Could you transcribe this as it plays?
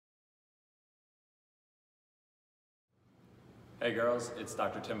Hey girls, it's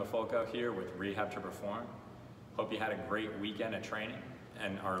Dr. Bifulco here with Rehab to Perform. Hope you had a great weekend of training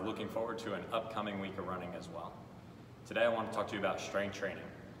and are looking forward to an upcoming week of running as well. Today I want to talk to you about strength training.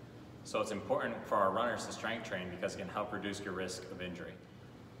 So it's important for our runners to strength train because it can help reduce your risk of injury.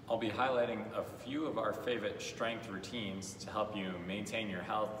 I'll be highlighting a few of our favorite strength routines to help you maintain your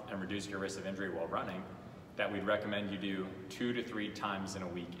health and reduce your risk of injury while running that we'd recommend you do 2 to 3 times in a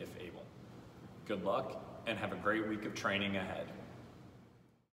week if able. Good luck and have a great week of training ahead.